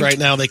because right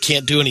now they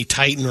can't do any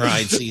Titan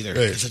rides either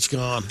because it's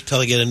gone until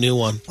they get a new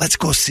one. Let's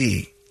go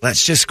see.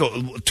 Let's just go.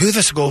 Two of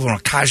us will go over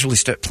and casually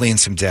start playing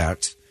some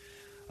darts.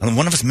 And then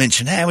one of us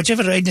mentioned, hey, would you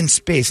ever ride in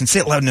space? And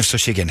say it loud enough so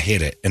she can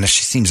hear it. And if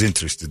she seems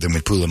interested, then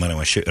we pull them in and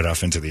we shoot her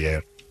off into the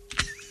air.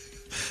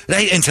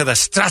 Right into the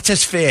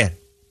stratosphere.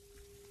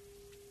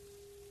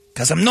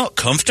 Because I'm not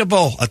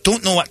comfortable. I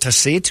don't know what to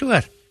say to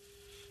her.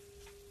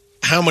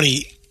 How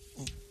many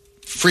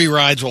free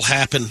rides will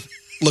happen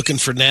looking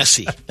for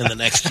Nessie in the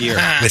next year?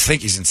 They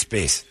think he's in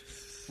space.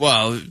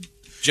 Well,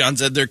 John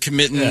said they're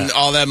committing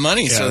all that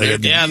money. So they're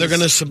going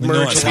to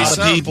submerge a lot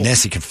of people.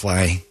 Nessie can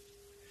fly.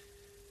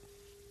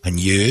 And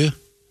you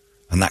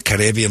and that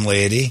Caribbean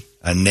lady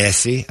and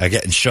Nessie are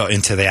getting shot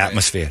into the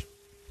atmosphere.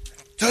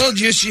 Told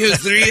you she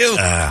was real.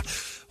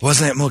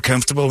 Wasn't it more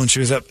comfortable when she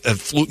was up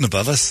floating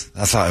above us?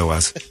 I thought it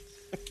was.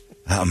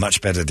 Had a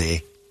much better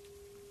day.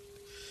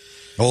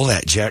 All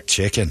that jerk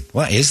chicken.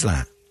 What is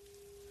that?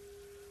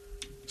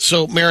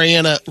 So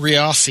Mariana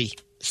Riossi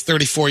is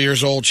 34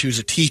 years old. She was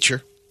a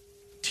teacher,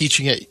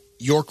 teaching at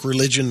York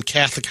Religion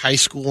Catholic High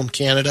School in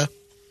Canada.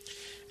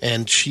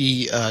 And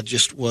she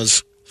just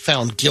was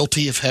found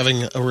guilty of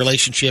having a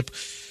relationship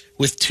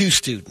with two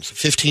students, a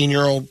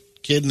 15-year-old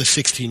kid and a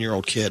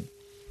 16-year-old kid.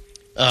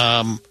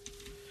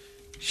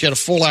 She had a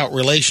full-out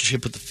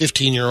relationship with the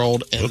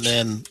 15-year-old, and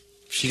then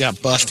she got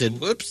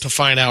busted to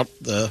find out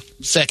the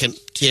second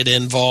kid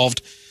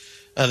involved.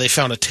 They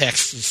found a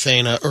text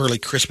saying an early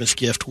Christmas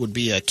gift would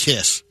be a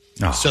kiss.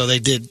 Oh. So they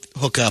did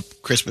hook up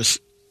Christmas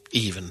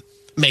Eve and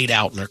made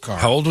out in their car.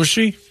 How old was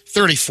she?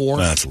 34.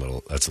 That's a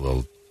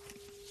little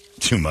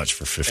too much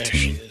for 15. There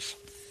she is.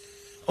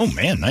 Oh,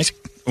 man, nice.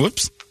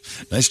 Whoops.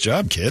 Nice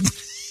job, kid.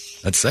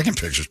 That second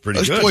picture's pretty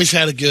Those good. boys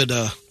had a good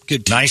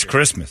teacher. Nice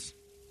Christmas.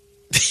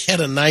 They had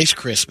a nice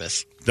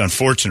Christmas. The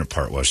unfortunate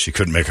part was she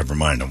couldn't make up her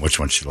mind on which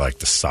one she liked,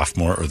 the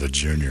sophomore or the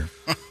junior.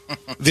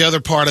 The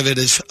other part of it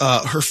is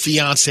her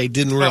fiance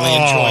didn't really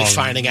enjoy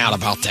finding out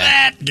about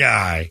that. That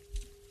guy.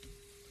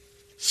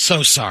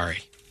 So sorry.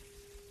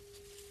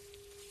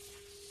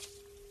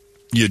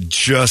 You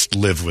just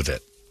live with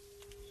it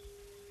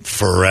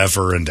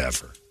forever and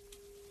ever.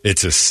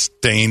 It's a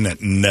stain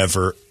that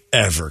never,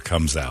 ever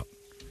comes out.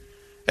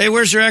 Hey,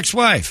 where's your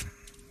ex-wife?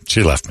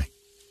 She left me.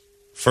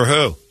 For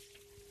who?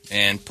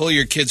 And pull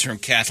your kids from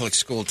Catholic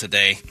school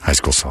today. High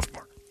school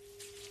sophomore.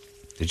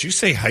 Did you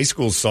say high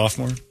school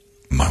sophomore?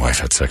 My wife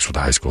had sex with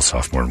a high school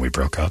sophomore and we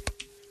broke up.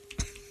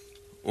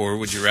 Or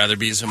would you rather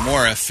be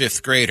Zamora,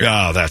 5th grader?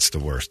 Oh, that's the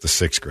worst, the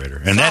 6th grader.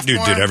 And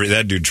Sophomore?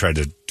 that dude tried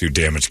to do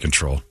damage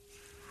control.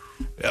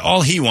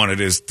 All he wanted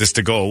is this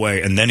to go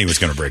away, and then he was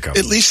going to break up.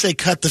 At least they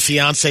cut the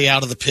fiance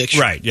out of the picture.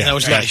 Right, yeah. That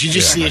was nice. You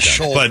just see his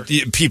shoulder.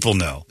 But people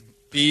know.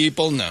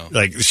 People know.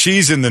 Like,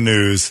 she's in the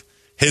news.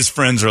 His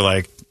friends are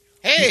like,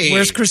 hey,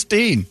 where's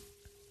Christine?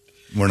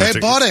 Hey,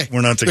 buddy.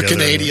 We're not together. The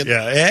Canadian.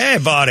 Yeah. Hey,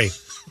 buddy.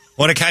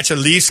 Want to catch a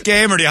Leafs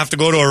game, or do you have to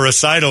go to a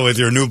recital with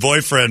your new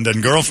boyfriend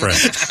and girlfriend?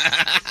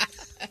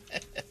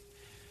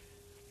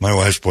 My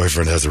wife's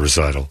boyfriend has a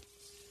recital.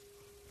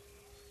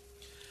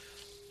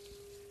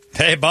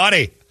 Hey,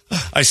 buddy.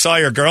 I saw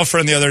your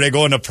girlfriend the other day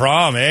going to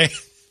prom, eh?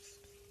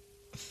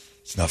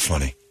 It's not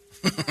funny.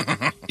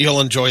 You'll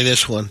enjoy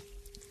this one.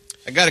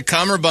 I got a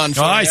cummerbund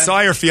for you. I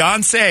saw your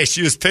fiance.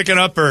 She was picking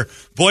up her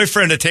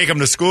boyfriend to take him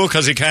to school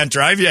because he can't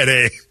drive yet,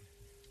 eh?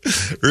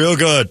 Real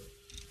good.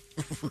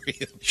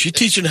 She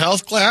teaching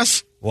health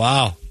class?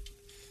 Wow.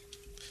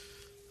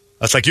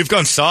 That's like, you've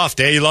gone soft,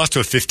 eh? You lost to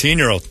a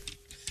 15-year-old.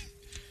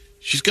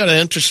 She's got an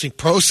interesting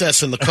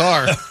process in the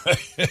car.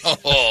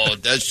 Oh,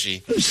 does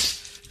she?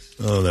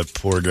 Oh, that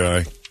poor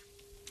guy.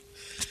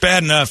 It's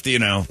bad enough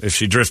that, if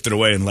she drifted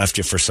away and left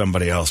you for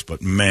somebody else,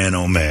 but man,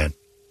 oh man,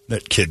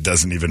 that kid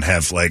doesn't even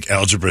have,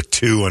 Algebra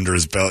 2 under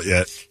his belt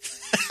yet.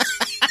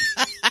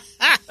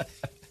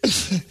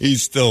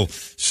 He's still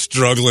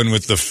struggling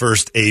with the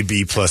first A,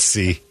 B plus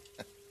C.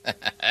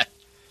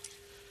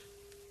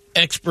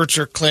 Experts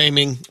are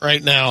claiming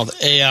right now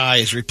that AI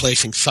is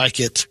replacing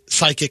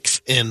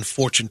psychics in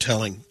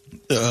fortune-telling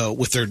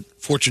with their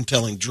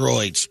fortune-telling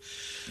droids.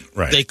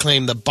 Right. They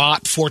claim the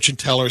bot fortune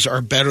tellers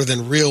are better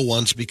than real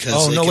ones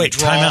because they can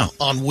draw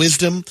on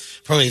wisdom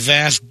from a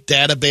vast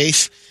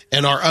database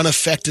and are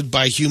unaffected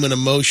by human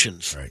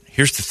emotions. Right.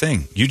 Here's the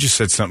thing. You just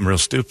said something real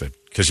stupid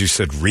because you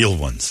said real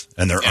ones,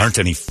 and there aren't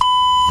any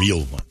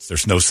real ones.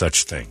 There's no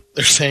such thing.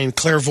 They're saying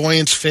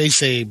clairvoyants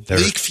face a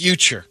bleak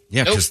future.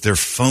 Yeah, because they're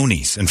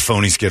phonies, and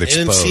phonies get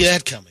exposed. I didn't see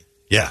that coming.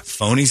 Yeah,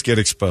 phonies get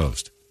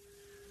exposed.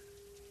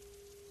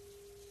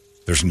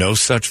 There's no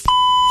such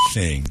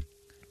thing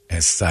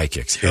as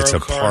psychics. Tarot it's a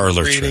card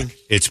parlor reading. trick.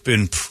 It's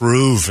been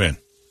proven.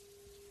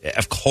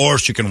 Of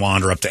course you can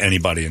wander up to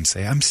anybody and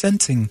say, I'm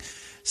sensing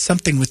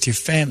something with your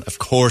family. Of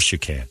course you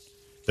can.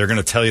 They're going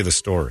to tell you the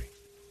story.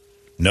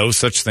 No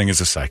such thing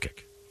as a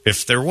psychic.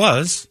 If there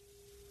was,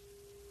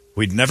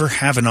 We'd never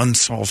have an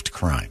unsolved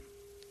crime.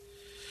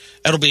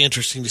 That'll be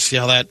interesting to see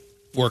how that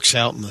works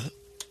out in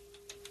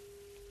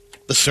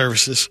the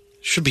services.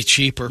 Should be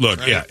cheaper. Look,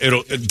 right?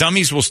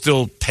 dummies will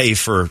still pay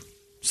for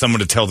someone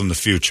to tell them the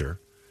future.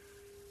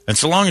 And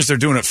so long as they're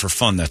doing it for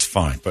fun, that's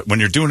fine. But when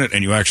you're doing it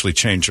and you actually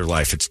change your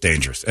life, it's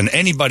dangerous. And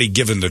anybody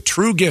given the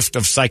true gift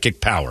of psychic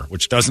power,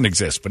 which doesn't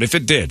exist, but if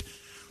it did,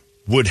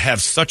 would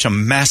have such a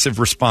massive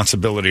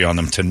responsibility on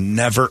them to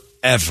never,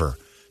 ever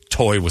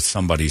toy with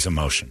somebody's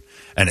emotion.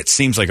 And it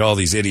seems like all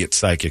these idiot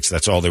psychics,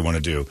 that's all they want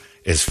to do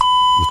is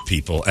with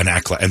people and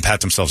act like, and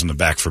pat themselves on the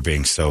back for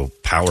being so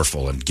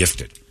powerful and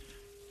gifted.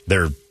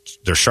 They're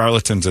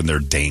charlatans and they're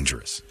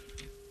dangerous.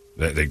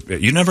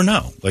 You never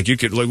know. Like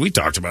we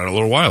talked about it a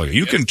little while ago.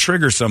 You can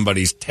trigger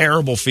somebody's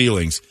terrible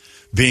feelings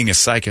being a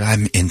psychic.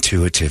 I'm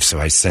intuitive, so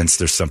I sense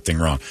there's something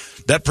wrong.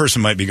 That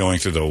person might be going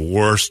through the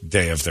worst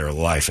day of their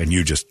life, and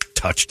you just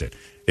touched it.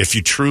 If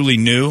you truly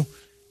knew,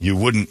 you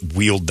wouldn't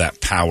wield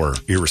that power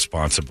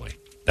irresponsibly.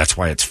 That's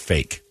why it's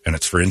fake, and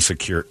it's for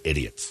insecure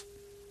idiots.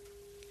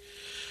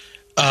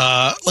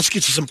 Let's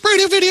get to some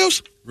radio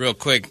videos. Real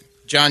quick.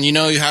 John, you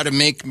know how to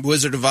make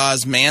Wizard of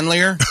Oz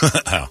manlier?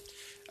 How?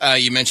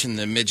 You mentioned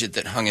the midget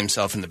that hung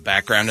himself in the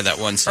background of that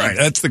one scene. Right,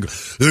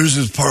 there's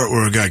this part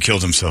where a guy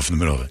killed himself in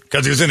the middle of it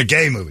because he was in a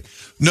gay movie.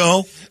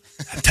 No,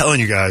 I'm telling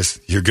you guys,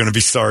 you're going to be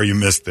sorry you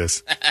missed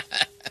this.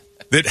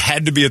 It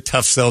had to be a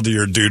tough sell to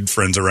your dude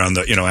friends around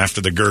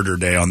after the girder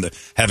day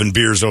having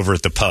beers over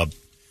at the pub.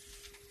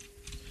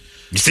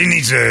 You seen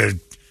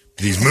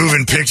these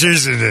moving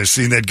pictures and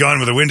seen that Gone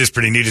with the Wind is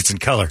pretty neat. It's in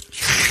color.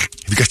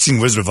 Have you guys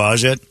seen Wizard of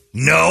Oz yet?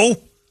 No.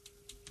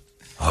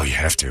 Oh, you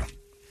have to.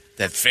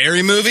 That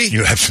fairy movie?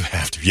 You absolutely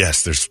have to.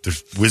 Yes,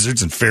 there's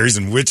wizards and fairies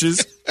and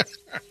witches.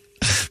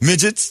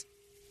 Midgets.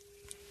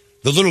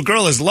 The little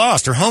girl is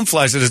lost. Her home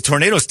flies as a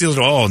tornado steals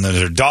her. Oh, and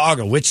then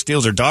a witch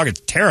steals her dog.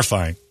 It's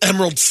terrifying.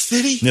 Emerald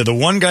City? Yeah, the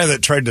one guy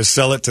that tried to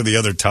sell it to the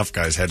other tough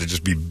guys had to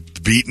just be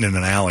beaten in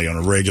an alley on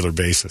a regular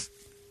basis.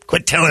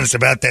 Quit telling us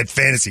about that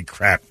fantasy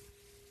crap.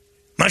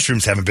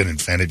 Mushrooms haven't been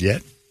invented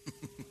yet.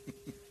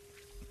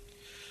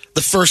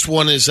 The first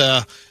one is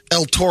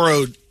El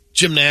Toro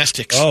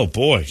Gymnastics. Oh,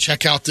 boy.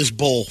 Check out this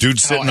bull. Dude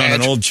sitting on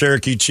an old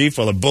Cherokee Chief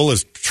while the bull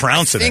is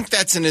trouncing I think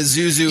that's an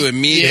Isuzu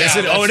Amiga. Yeah,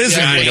 it is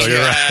an Amiga. You're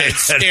right.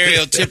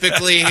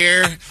 Stereotypically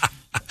here.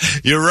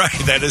 You're right.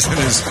 That is an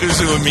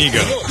Isuzu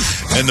Amigo.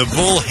 And the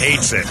bull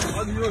hates it.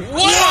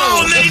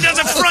 Whoa! And then he does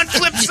a front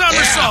flip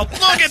somersault. Yeah.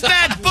 Look at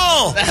that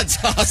bull.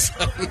 That's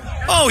awesome.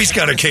 Oh, he's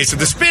got a case of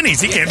the spinnies.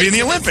 He can't be in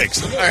the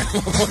Olympics.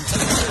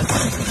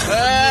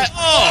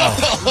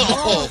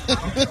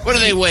 What do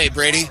they weigh,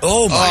 Brady?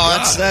 Oh, my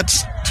God.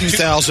 That's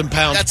 2,000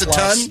 pounds. That's plus. a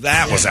ton?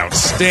 That was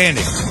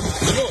outstanding.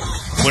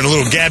 Went a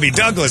little Gabby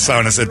Douglas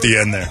on us at the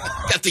end there.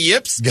 Got the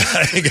yips?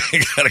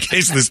 Got a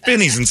case of the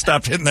spinnies and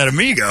stopped hitting that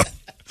Amigo.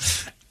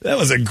 That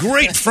was a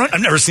great front.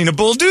 I've never seen a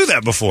bull do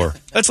that before.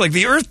 That's like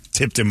the earth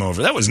tipped him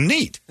over. That was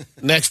neat.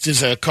 Next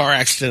is a car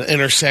accident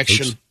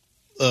intersection.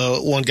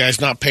 One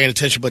guy's not paying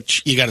attention,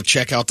 but you got to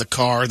check out the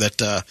car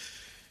that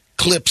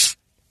clips.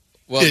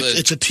 Well,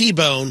 it's a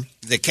T-bone.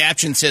 The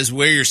caption says,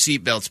 wear your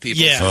seatbelts,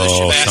 people. Yeah.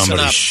 Oh,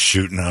 somebody's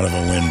shooting out of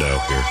a window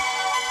here.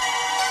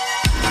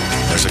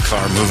 There's a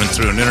car moving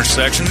through an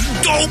intersection.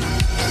 Oh!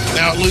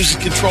 Now it loses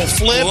control.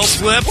 Flips.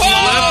 Flip.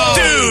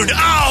 Dude,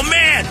 oh,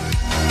 man.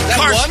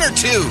 That one or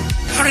two?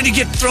 How did he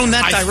get thrown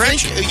that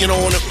direction? I think,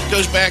 when it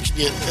goes back and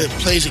it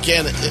plays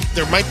again,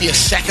 there might be a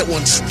second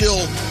one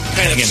still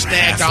kind of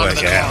snagged onto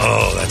the car.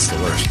 Oh, that's the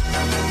worst.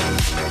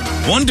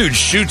 One dude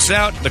shoots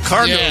out, the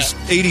car goes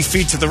 80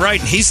 feet to the right,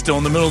 and he's still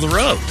in the middle of the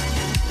road.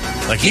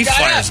 Like he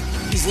fires.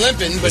 He's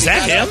limping. But is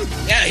that him?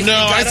 Yeah. No,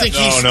 I think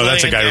he's. No,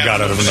 that's a guy who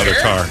got out of another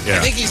car. Yeah.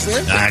 I think he's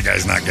limping. That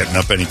guy's not getting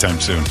up anytime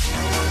soon.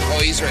 Oh,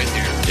 he's right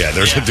there. Yeah,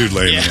 there's a dude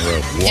laying in the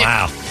road.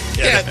 Wow.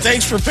 Yeah,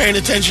 thanks for paying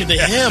attention to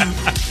him.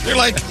 They're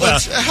like,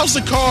 how's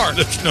the car?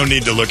 There's no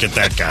need to look at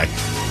that guy.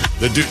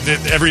 The dude,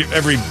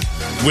 every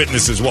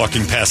witness is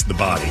walking past the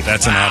body.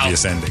 That's an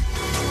obvious ending.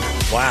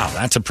 Wow,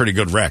 that's a pretty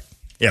good wreck.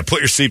 Yeah,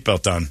 put your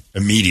seatbelt on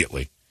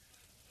immediately.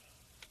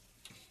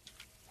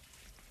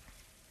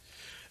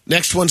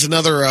 Next one's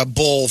another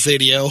bull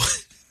video.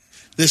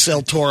 This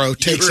El Toro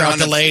takes out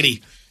the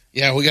lady.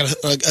 Yeah, we got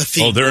a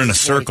theme. Oh, they're in a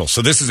circle.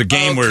 So this is a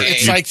game where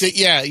it's like that.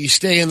 Yeah, you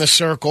stay in the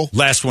circle.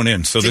 Last one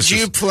in. So did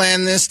you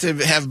plan this to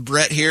have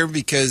Brett here?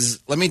 Because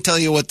let me tell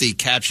you what the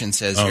caption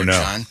says here,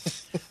 John.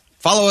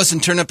 Follow us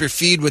and turn up your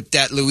feed with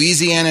that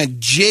Louisiana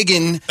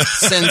jigging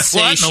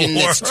sensation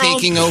that's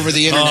taking over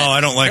the internet. Oh,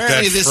 I don't like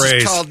that this phrase.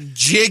 This is called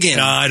jigging.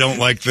 No, I don't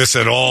like this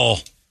at all.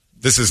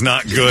 This is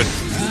not good.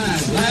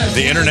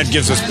 The internet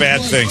gives us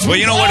bad things. Well,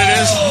 you know what it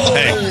is?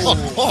 Hey.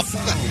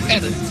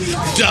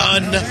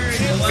 Done.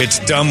 It's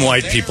dumb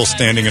white people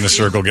standing in a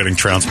circle getting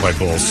trounced by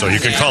bulls. So you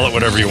can call it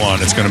whatever you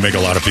want. It's going to make a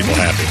lot of people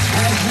happy.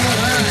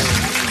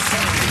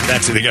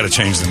 That's it. They got to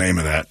change the name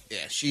of that.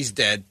 Yeah, she's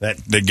dead.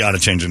 They got to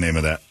change the name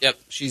of that. Yep,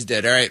 she's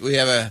dead. All right, we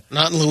have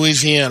not in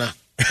Louisiana.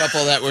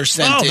 Couple that were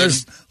sent in.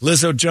 There's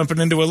Lizzo jumping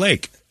into a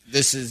lake.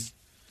 This is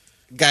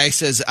guy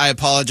says, I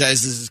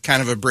apologize. This is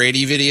kind of a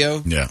Brady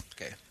video. Yeah.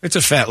 Okay. It's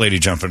a fat lady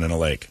jumping in a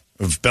lake.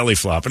 of belly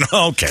flopping.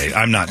 Okay,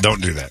 I'm not.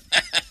 Don't do that.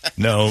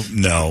 No.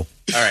 All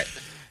right.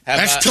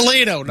 That's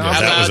Toledo. No,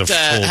 How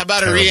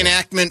about a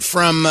reenactment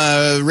from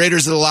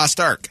Raiders of the Lost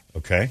Ark?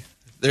 Okay.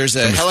 There's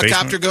a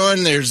helicopter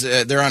going.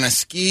 They're on a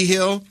ski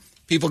hill.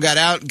 People got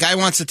out. Guy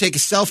wants to take a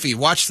selfie.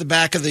 Watch the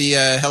back of the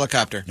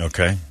helicopter.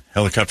 Okay.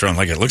 Helicopter on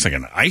it looks like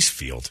an ice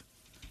field.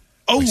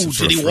 Oh,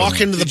 did he walk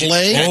into the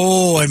blade?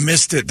 Oh, I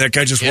missed it. That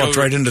guy just walked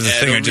right into the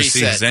thing. I just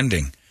see his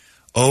ending.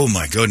 Oh,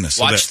 my goodness.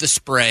 Watch the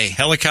spray.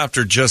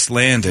 Helicopter just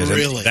landed.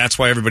 Really? And that's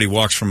why everybody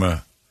walks from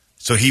a...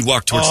 So he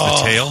walked towards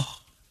the tail?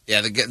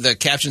 Yeah, the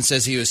caption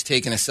says he was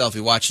taking a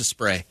selfie. Watch the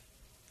spray.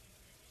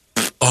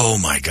 Oh,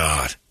 my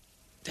God.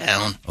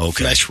 Down.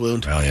 Okay. Flesh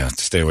wound. Well, yeah.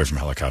 Stay away from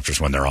helicopters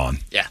when they're on.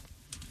 Yeah.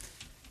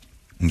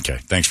 Okay.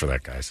 Thanks for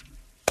that, guys.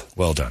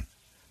 Well done.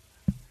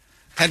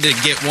 Had to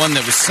get one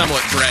that was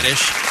somewhat British.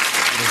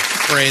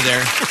 Spray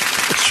there.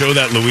 Show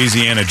that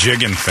Louisiana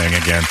jigging thing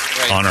again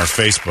on our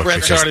Facebook.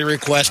 Brett's already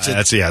requested.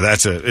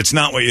 It's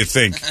not what you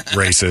think,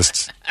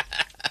 racists.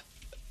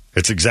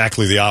 It's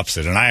exactly the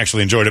opposite, and I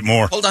actually enjoyed it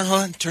more. Hold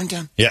on. Turn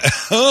down. Yeah.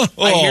 I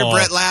hear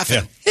Brett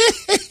laughing. Yeah.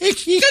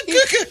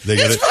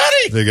 It's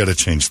funny. They got to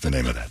change the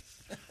name of that.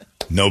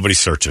 Nobody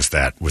searches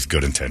that with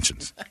good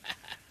intentions.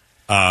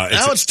 Now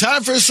it's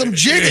time for some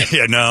jigging.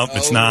 Yeah, no,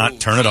 it's not.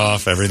 Turn it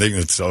off. Everything.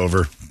 It's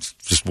over. It's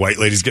just white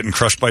ladies getting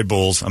crushed by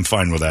bulls. I'm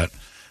fine with that.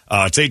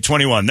 It's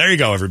 8:21. There you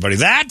go, everybody.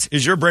 That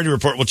is your Brady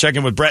Report. We'll check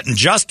in with Brett in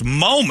just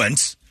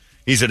moments.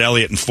 He's at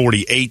Elliott and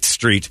 48th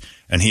Street,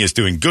 and he is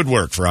doing good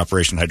work for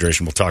Operation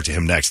Hydration. We'll talk to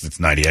him next. It's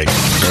 98.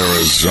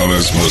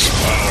 Arizona's most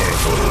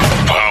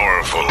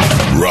powerful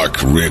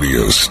rock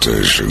radio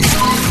station. 98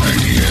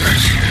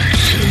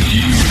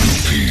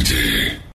 THU.